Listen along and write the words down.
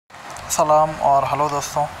सलाम और हेलो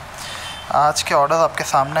दोस्तों। आज के ऑर्डर आपके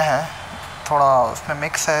सामने हैं। थोड़ा उसमें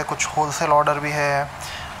मिक्स है, कुछ होलसेल ऑर्डर भी है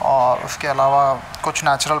और उसके अलावा कुछ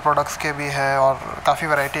नेचुरल प्रोडक्ट्स के भी है और काफ़ी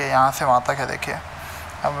वैरायटी है, यहाँ से वहाँ तक है। देखिए,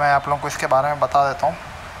 अब मैं आप लोगों को इसके बारे में बता देता हूँ।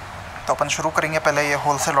 तो अपन शुरू करेंगे पहले ये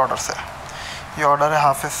होलसेल ऑर्डर से। ये ऑर्डर है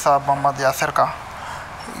हाफिज़ साहब मोहम्मद यासिर का,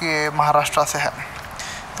 ये महाराष्ट्र से है।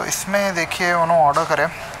 तो इसमें देखिए उन्होंने ऑर्डर करे।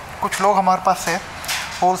 कुछ लोग हमारे पास से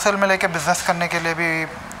होलसेल में लेके बिज़नेस करने के लिए भी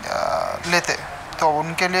लेते, तो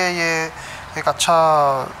उनके लिए ये एक अच्छा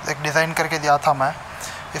एक डिज़ाइन करके दिया था मैं।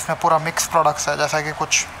 इसमें पूरा मिक्स प्रोडक्ट्स है, जैसा कि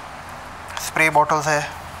कुछ स्प्रे बॉटल्स है,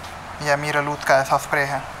 ये अमीर आलूद का ऐसा स्प्रे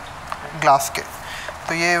है ग्लास के।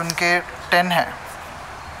 तो ये उनके 10 हैं,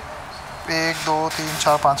 1 2 3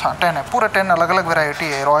 4 5 हाँ 10 है, पूरे 10 अलग अलग वैरायटी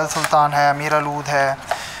है। रॉयल सुल्तान है, अमीर आलूद है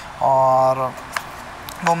और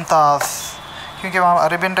मुमताज़, क्योंकि वहाँ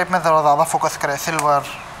अरेबियन टाइप में ज़्यादा फोकस करें। Silver,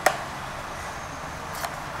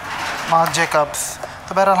 mark Jacob's.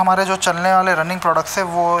 तो बहरहाल हमारे जो चलने वाले रनिंग प्रोडक्ट्स है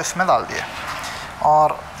वो इसमें डाल दिए।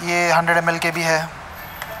 और ये 100 ml के भी है,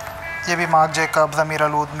 ये भी मार्क जेकब्स अमीर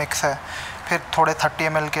आलूद मिक्स है। फिर थोड़े 30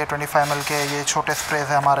 ml के, 25 ml के ये छोटे स्प्रेज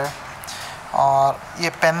है हमारे। और ये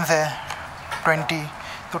पेन्स है 20,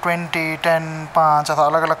 तो 20, 10, 5 ऐसा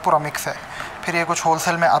अलग अलग पूरा मिक्स है। फिर ये कुछ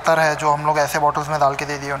होलसेल में अतर है जो हम लोग ऐसे बॉटल्स में डाल के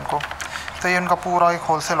दे दिए उनको। तो ये उनका पूरा एक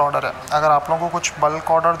होलसेल ऑर्डर है। अगर आप लोगों को कुछ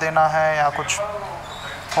बल्क ऑर्डर देना है या कुछ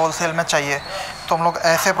होलसेल में चाहिए तो हम लोग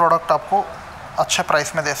ऐसे प्रोडक्ट आपको अच्छे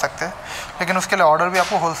प्राइस में दे सकते हैं, लेकिन उसके लिए ऑर्डर भी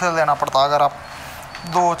आपको होलसेल देना पड़ता। अगर आप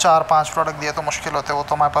 2, 4, 5 प्रोडक्ट दिए तो मुश्किल होते, वो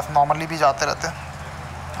तो हमारे पास नॉर्मली भी जाते रहते।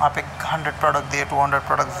 आप एक 100 प्रोडक्ट दिए, 200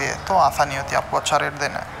 प्रोडक्ट दिए तो आसानी होती है आपको अच्छा रेट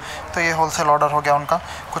देना है। तो ये होलसेल ऑर्डर हो गया उनका।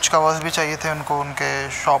 कुछ कवर्स भी चाहिए थे उनको, उनके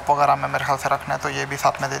शॉप वगैरह में मेरे ख्याल से रखना है, तो ये भी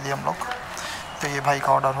साथ में दे दिए हम लोग। तो ये भाई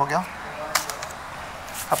का ऑर्डर हो गया।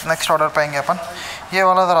 अब नेक्स्ट ऑर्डर पाएंगे अपन। ये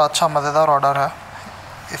वाला ज़रा अच्छा मज़ेदार ऑर्डर है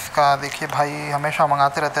इसका। देखिए भाई हमेशा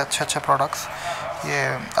मंगाते रहते हैं अच्छे अच्छे प्रोडक्ट्स। ये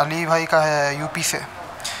अली भाई का है यूपी से।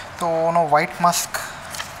 तो उन्होंने वाइट मस्क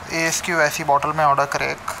ASQ ऐसी बॉटल में ऑर्डर करे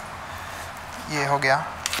एक, ये हो गया।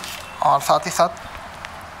 और साथ ही साथ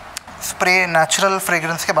स्प्रे नेचुरल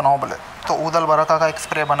फ्रेगरेंस के बनाओ बोले, तो ऊदल बरका का एक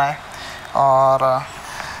स्प्रे बनाए। और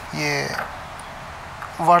ये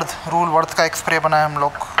रूल वर्द का एक स्प्रे बनाए हम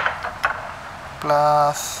लोग,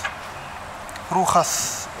 प्लस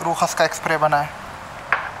रूखस का एक स्प्रे बनाए,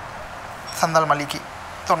 संदल मली की।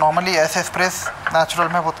 तो नॉर्मली ऐसे स्प्रेस नेचुरल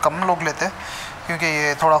में बहुत कम लोग लेते, क्योंकि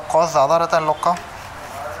ये थोड़ा कॉस्ट ज़्यादा रहता है लोग का,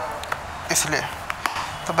 इसलिए।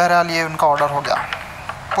 तो बहरहाल ये उनका ऑर्डर हो गया।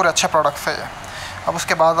 पूरे अच्छे प्रोडक्ट्स है ये। अब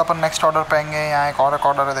उसके बाद अपन नेक्स्ट ऑर्डर पाएंगे। यहाँ एक और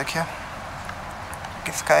ऑर्डर है, देखिए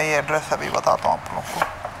किसका है ये एड्रेस अभी बताता हूँ आप लोग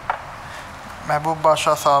को। महबूब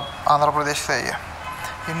बादशाह साहब आंध्र प्रदेश से ये।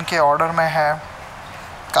 इनके ऑर्डर में है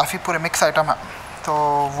काफ़ी पूरे मिक्स आइटम है। तो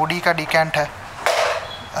वुडी का डिकेंट है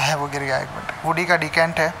वो गिर गया, 1 मिनट। वुडी का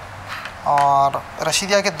डिकेंट है और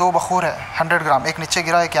रशीदिया के 2 बखूर है 100 ग्राम, एक नीचे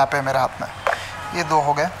गिरा, एक यहाँ पे मेरे हाथ में। ये 2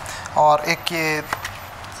 हो गए। और एक ये,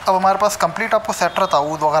 अब हमारे पास कंप्लीट आपको सेट रहता।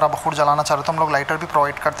 ऊद वगैरह बखूर जलाना चाह रहे तो हम लोग लाइटर भी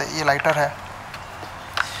प्रोवाइड करते। ये लाइटर है।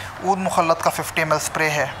 ऊद मुखल्लत का 50 ml स्प्रे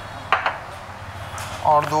है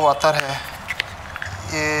और 2 अतर है।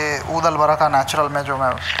 ये ऊद अलबरा का नेचुरल में जो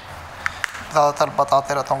मैं ज़्यादातर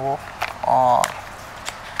बताते रहता हूँ वो। और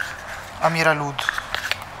अमीर आलूद,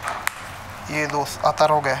 ये 2 अतर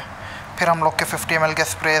हो गए। फिर हम लोग के 50 ml के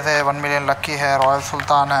स्प्रेज है, 1 मिलियन लक्की है, रॉयल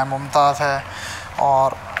सुल्तान है, मुमताज़ है।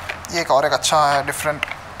 और ये एक और एक अच्छा है डिफरेंट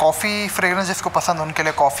कॉफ़ी फ्रेगरेंस, जिसको पसंद उनके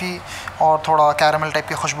लिए कॉफ़ी और थोड़ा कैरमल टाइप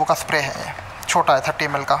की खुशबू का स्प्रे है। ये छोटा है 30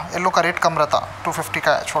 ml का। येलो का रेट कम रहता, 250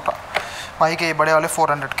 का है छोटा। भाई के ये बड़े वाले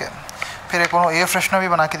 400 के। फिर एक एयर फ्रेशनर भी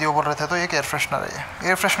बना के दिए बोल रहे थे, तो एक एयर फ्रेशनर है। ये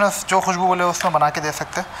एयर फ्रेशनर जो खुशबू बोले उसमें बना के दे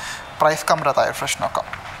सकते, प्राइस कम रहता है एयर फ्रेशनर का।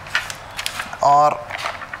 और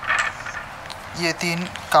ये 3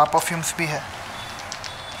 कार परफ्यूम्स भी है,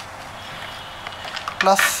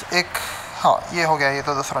 प्लस एक, हाँ ये हो गया। ये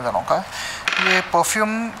तो दूसरों जनों का है। ये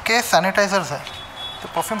परफ्यूम के सैनिटाइज़र्स है। तो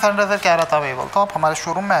परफ्यूम सैनिटाइज़र क्या रहता है भाई बोलता हूँ, आप हमारे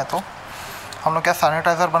शोरूम में आए तो हम लोग क्या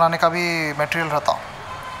सैनिटाइज़र बनाने का भी मटेरियल रहता।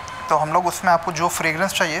 तो हम लोग उसमें आपको जो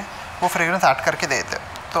फ्रेगरेंस चाहिए वो फ्रेगरेंस ऐड करके देते।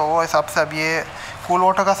 तो वो हिसाब से अब ये कूल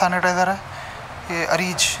वाटर का सैनिटाइज़र है। ये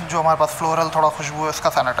अरीज जो हमारे पास फ्लोरल थोड़ा खुशबू है उसका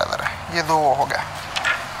सैनिटाइज़र है। ये 2 हो गया।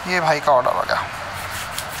 ये भाई का ऑर्डर हो गया।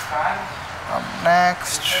 अब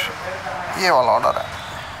नेक्स्ट ये वाला ऑर्डर है,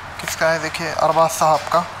 किसका है देखिए, अरबाज साहब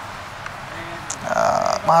का,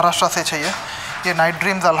 महाराष्ट्र से चाहिए। ये नाइट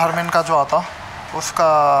ड्रीम्स हरमैन का जो आता उसका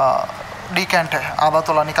डिकेंट है, आधा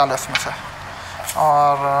तोला निकाले उसमें से।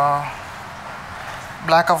 और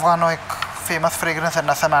ब्लैक अफगानो एक फेमस फ्रेगरेंस है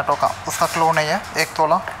नसेमैटो का, उसका क्लोन है ये 1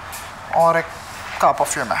 तोला। और एक का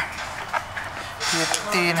परफ्यूम है। ये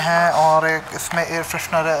 3 है और एक इसमें एयर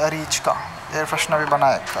फ्रेशनर है अरीज का, एयर फ्रेशनर भी बना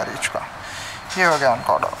है एक अरीज का। ये हो गया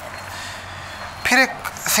उनका ऑर्डर। फिर एक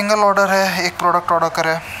सिंगल ऑर्डर है, एक प्रोडक्ट ऑर्डर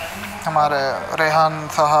करे हमारे रेहान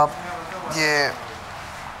साहब। ये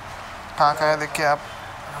कहाँ का है देखिए आप,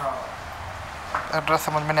 एड्रेस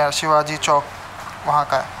समझ में नहीं आ रहा, शिवाजी चौक वहाँ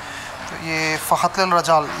का है। तो ये फ़हतल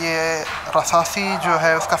रजाल, ये रसासी जो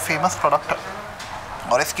है उसका फेमस प्रोडक्ट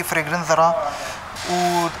है और इसकी फ्रेगरेंस ज़रा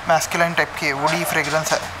वूड मैस्कुलाइन टाइप की है, वुडी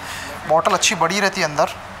फ्रेगरेंस है। बॉटल अच्छी बड़ी रहती है अंदर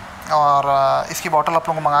और इसकी बॉटल आप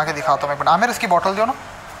लोगों को मंगा के दिखाता हूँ एक मिनट। आमिर इसकी बॉटल जो ना,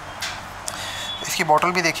 इसकी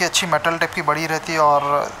बॉटल भी देखिए अच्छी मेटल टाइप की बड़ी रहती है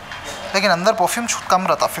और लेकिन अंदर परफ्यूम कम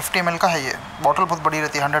रहता। 50 ml का है ये, बॉटल बहुत बड़ी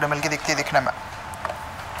रहती है, 100 ml की दिखती है दिखने में।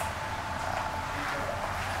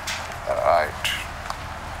 राइट,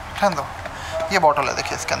 ठहन दो। ये बॉटल है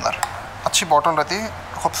देखिए, इसके अंदर अच्छी बॉटल रहती है,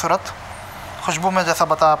 खूबसूरत खुशबू में जैसा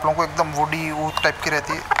बताया आप लोगों को, एकदम वुडी ऊद टाइप की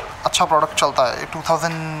रहती है। अच्छा प्रोडक्ट चलता है।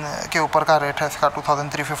 2000 के ऊपर का रेट है इसका,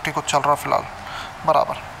 2350 कुछ चल रहा फ़िलहाल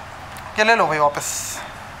बराबर। ये ले लो भाई वापस।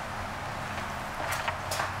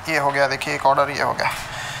 ये हो गया देखिए एक ऑर्डर, ये हो गया।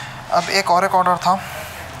 अब एक ऑर्डर था।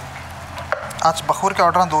 आज बखूर के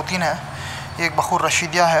ऑर्डर 2-3 है। ये एक बखूर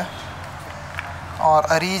रशीदिया है और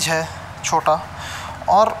अरीज है छोटा,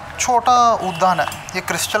 और छोटा उद्दान है। ये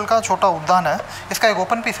क्रिस्टल का छोटा उद्दान है। इसका एक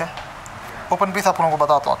ओपन पीस है, ओपन पीस आप लोगों को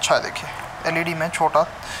बताता हूँ। अच्छा है देखिए, LED में छोटा,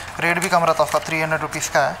 रेट भी कम रहता उसका, 300 रुपीज़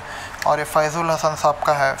का है। और ये फैज़ुल हसन साहब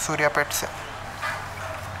का है सूर्यापेट से।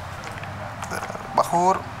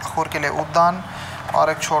 बखूर के लिए उद्दान और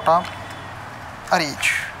एक छोटा अरीज।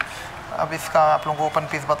 अब इसका आप लोगों को ओपन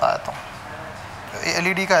पीस बताया तो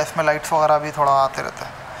LED का है, इसमें लाइट्स वगैरह भी थोड़ा आते रहते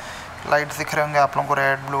हैं। लाइट्स दिख रहे होंगे आप लोगों को,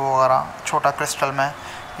 रेड ब्लू वगैरह। छोटा क्रिस्टल में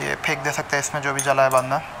ये फेंक दे सकते हैं इसमें जो भी जलाए बाद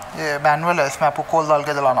में। ये मैनुअल है, इसमें आपको कोल डाल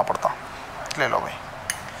के जलाना पड़ता। ले लो भाई।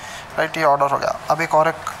 राइट, ये ऑर्डर हो गया। अब एक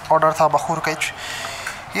ऑर्डर था बखूर कैच।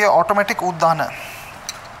 ये ऑटोमेटिक उद्दान है।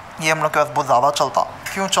 ये हम लोग के पास बहुत ज़्यादा चलता।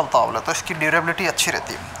 क्यों चलता बोले तो इसकी ड्यूरेबिलिटी अच्छी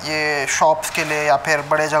रहती है। ये शॉप्स के लिए या फिर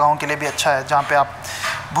बड़े जगहों के लिए भी अच्छा है, जहाँ पे आप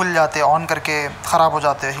भूल जाते हैं ऑन करके ख़राब हो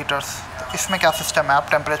जाते हैं हीटर्स। तो इसमें क्या सिस्टम है, आप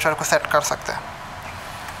टेम्परेचर को सेट कर सकते हैं।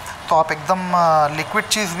 तो आप एकदम लिक्विड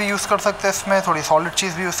चीज़ भी यूज़ कर सकते हैं इसमें, थोड़ी सॉलिड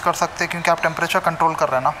चीज़ भी यूज़ कर सकते हैं, क्योंकि आप टेम्परेचर कंट्रोल कर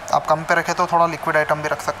रहे हैं ना। आप कम पे रखें तो थोड़ा लिक्विड आइटम भी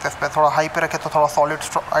रख सकते हैं इस पर, थोड़ा हाई पे रखें तो थोड़ा सॉलिड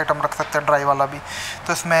आइटम रख सकते हैं, ड्राई वाला भी।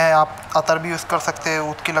 तो इसमें आप अतर भी यूज़ कर सकते हैं,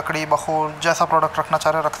 ऊद की लकड़ी, बखूर, जैसा प्रोडक्ट रखना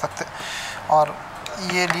चाह रहे रख सकते हैं। और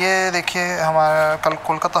ये लिए देखिए, हमारे कल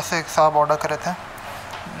कोलकाता से एक साहब ऑर्डर करे थे,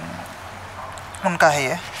 उनका है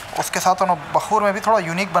ये। उसके साथ उन्होंने बखूर में भी थोड़ा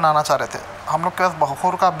यूनिक बनाना चाह रहे थे। हम लोग के पास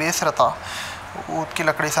बखूर का बेस रहता, ऊद की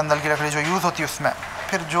लकड़ी, संदल की लकड़ी जो यूज़ होती है उसमें,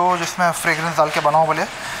 फिर जो जिसमें फ्रेगरेंस डाल के बनाओ बोले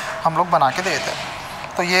हम लोग बना के देते।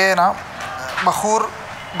 तो ये ना बखूर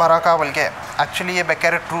बरा का बोल के, एक्चुअली ये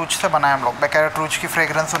बेकैरेट रूज से बनाए हम लोग। बेकैरेट रूज की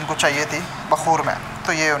फ्रेगरेंस उनको चाहिए थी बखूर में,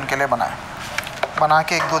 तो ये उनके लिए बनाए। बना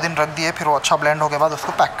के 1-2 दिन रख दिए, फिर वो अच्छा ब्लेंड हो गया बाद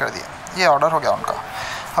उसको पैक कर दिए। ये ऑर्डर हो गया उनका।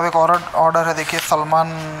 अब एक और ऑर्डर है देखिए,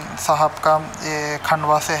 सलमान साहब का। ये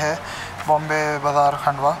खंडवा से है, बॉम्बे बाज़ार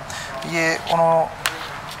खंडवा। ये उन्होंने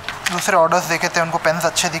दूसरे ऑर्डर्स देखे थे, उनको पेन्स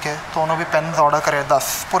अच्छे दिखे तो उन्होंने भी पेन्स ऑर्डर करे 10।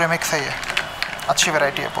 पूरे मिक्स है ये, अच्छी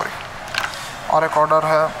वैरायटी है पूरी। और एक ऑर्डर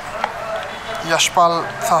है यशपाल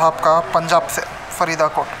साहब का, पंजाब से,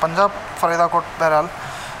 फरीदाकोट, पंजाब फरीदाकोट। बहरहाल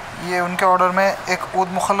ये उनके ऑर्डर में एक ऊद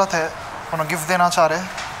मुखल्लत है, उन्होंने गिफ्ट देना चाह रहे।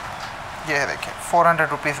 ये है देखिए 400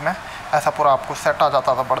 रुपीज़ में ऐसा पूरा आपको सेट आ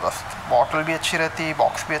जाता, ज़बरदस्त। बॉटल भी अच्छी रहती,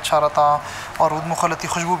 बॉक्स भी अच्छा रहता, और ऊद मुखल्लत की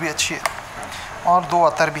खुशबू भी अच्छी है। और 2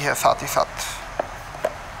 अतर भी है साथ ही साथ,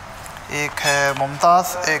 एक है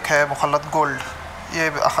मुमताज़, एक है मुखल्लत गोल्ड। ये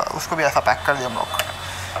उसको भी ऐसा पैक कर दिया हम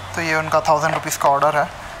लोग। तो ये उनका 1000 रुपीज़ का ऑर्डर है।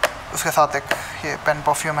 उसके साथ एक ये पेन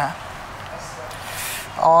परफ्यूम है।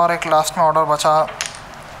 और एक लास्ट में ऑर्डर बचा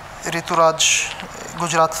ऋतुराज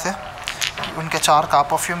गुजरात से, उनके 4 का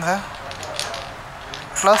परफ्यूम्स है,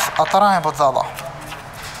 प्लस अतरा है बहुत ज़्यादा।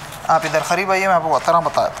 आप इधर करीब आइए, मैं आपको अतरा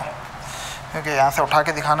बताया था, क्योंकि यहाँ से उठा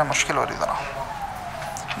के दिखाना मुश्किल हो रही ज़रा।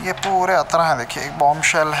 ये पूरे अतरा हैं देखिए, एक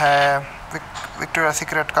बॉम्बशेल है, विक्टोरिया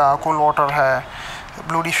सीक्रेट का कूल वाटर है,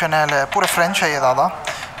 ब्लू डी शनेल है, पूरे फ्रेंच है ये ज़्यादा।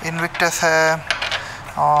 इनविक्टस है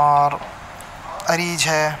और अरीज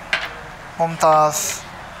है, मुमताज़,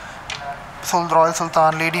 रॉयल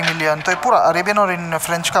सुल्तान, लेडी मिलियन। तो ये पूरा अरेबियन और इन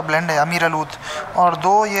फ्रेंच का ब्लेंड है, अमीर अल ऊद। और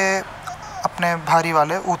 2 ये अपने भारी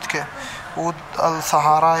वाले ऊद के, ऊद अल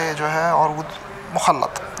सहारा ये जो है, और ऊद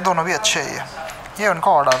मुखल्लत, दोनों भी अच्छे हैं। ये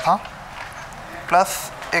उनका ऑर्डर था। प्लस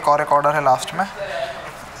एक ऑर्डर है लास्ट में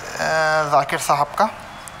जाकिर साहब का।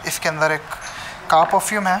 इसके अंदर एक का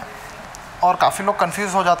परफ्यूम है, और काफ़ी लोग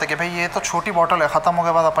कंफ्यूज हो जाते हैं कि भाई ये तो छोटी बॉटल है, ख़त्म हो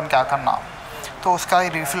गए बाद अपन क्या करना। तो उसका ही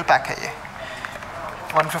रिफ़िल पैक है ये।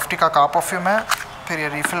 150 का परफ्यूम है, फिर ये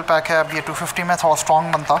रीफ़िल पैक है। अब ये 250 में थोड़ा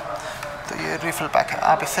स्ट्रॉन्ग बनता, तो ये रीफ़िल पैक है।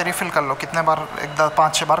 आप इससे रीफ़िल कर लो, कितने बार,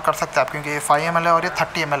 5-6 बार कर सकते हैं आप, क्योंकि ये 5 ml है और ये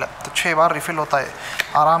 30 ml है, तो 6 बार रीफ़िल होता है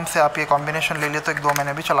आराम से। आप ये कॉम्बिनेशन ले लिए तो 1-2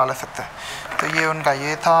 महीने भी चला ले सकते हैं। तो ये उनका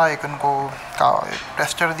ये था, एक उनको का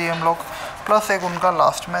टेस्टर दिए हम लोग, प्लस एक उनका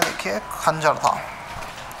लास्ट में देखिए खंजर था।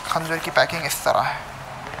 खंजर की पैकिंग इस तरह है।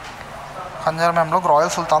 खंजर में हम लोग रॉयल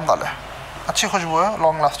सुल्तान डाले, अच्छी खुशबू है,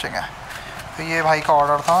 लॉन्ग लास्टिंग है। तो ये भाई का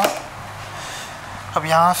ऑर्डर था। अब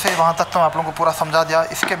यहाँ से वहाँ तक तो मैं आप लोगों को पूरा समझा दिया।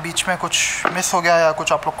 इसके बीच में कुछ मिस हो गया या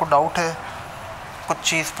कुछ आप लोग को डाउट है, कुछ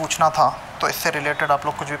चीज़ पूछना था, तो इससे रिलेटेड आप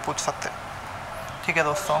लोग कुछ भी पूछ सकते हैं। ठीक है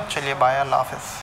दोस्तों, चलिए बाय, अल्लाह हाफ़िज़।